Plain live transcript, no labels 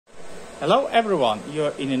Hello everyone,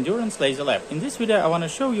 you're in Endurance Laser Lab. In this video I want to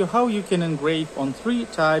show you how you can engrave on 3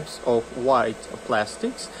 types of white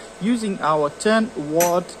plastics using our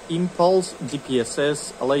 10-watt impulse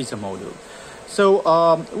DPSS laser module. So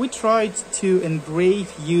we tried to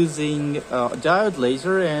engrave using diode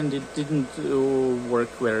laser and it didn't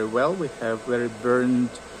work very well. We have very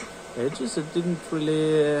burned edges. It didn't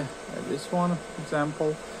really, this one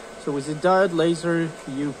example. So with the diode laser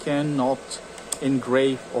you cannot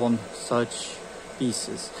engrave on such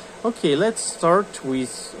pieces. Okay, let's start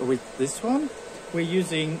with this one. We're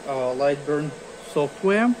using lightburn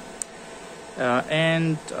software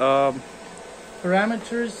and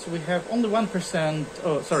parameters. We have only 5%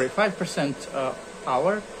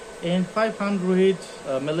 power and 500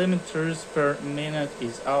 millimeters per minute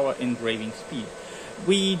is our engraving speed.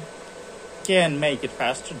 We can make it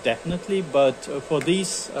faster definitely, but for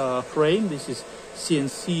this frame, this is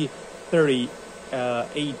CNC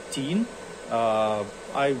 3018, I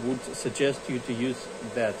would suggest you to use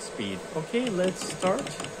that speed. Okay, let's start.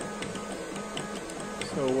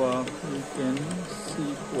 So you can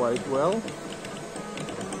see quite well.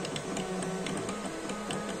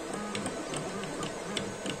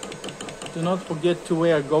 Do not forget to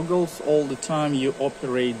wear goggles all the time you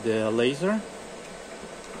operate the laser.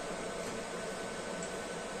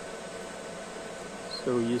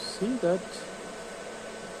 So you see that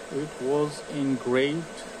it was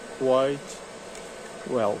engraved quite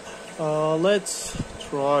well. Let's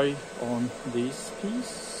try on this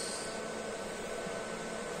piece.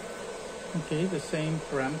 Okay, the same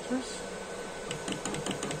parameters.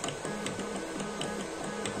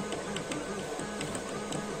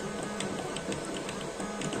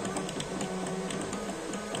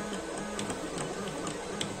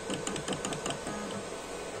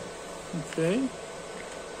 Okay.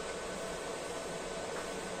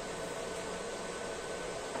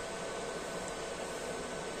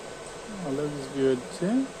 Looks good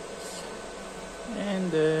too.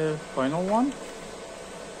 And the final one.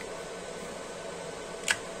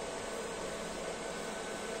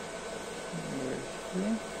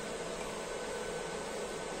 Here.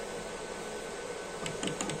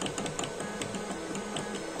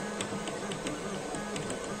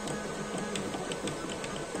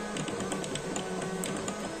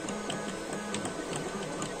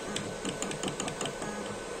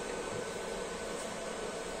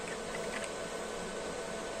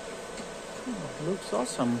 Looks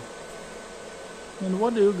awesome. And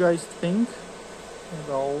what do you guys think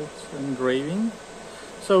about engraving?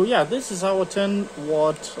 So yeah, this is our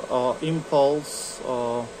 10-watt impulse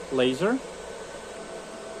laser.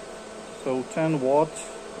 So 10-watt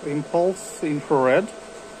impulse infrared.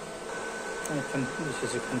 This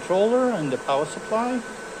is a controller and the power supply.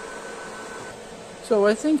 So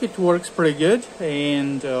I think it works pretty good,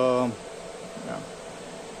 and yeah.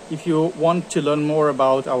 If you want to learn more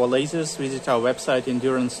about our lasers, visit our website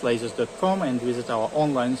endurancelasers.com and visit our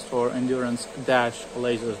online store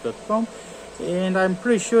endurance-lasers.com. And I'm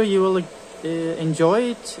pretty sure you will enjoy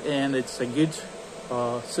it, and it's a good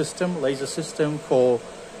laser system for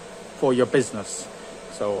your business.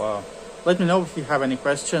 So let me know if you have any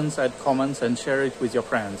questions, add comments and share it with your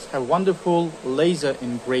friends. Have wonderful laser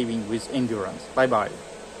engraving with Endurance. Bye bye.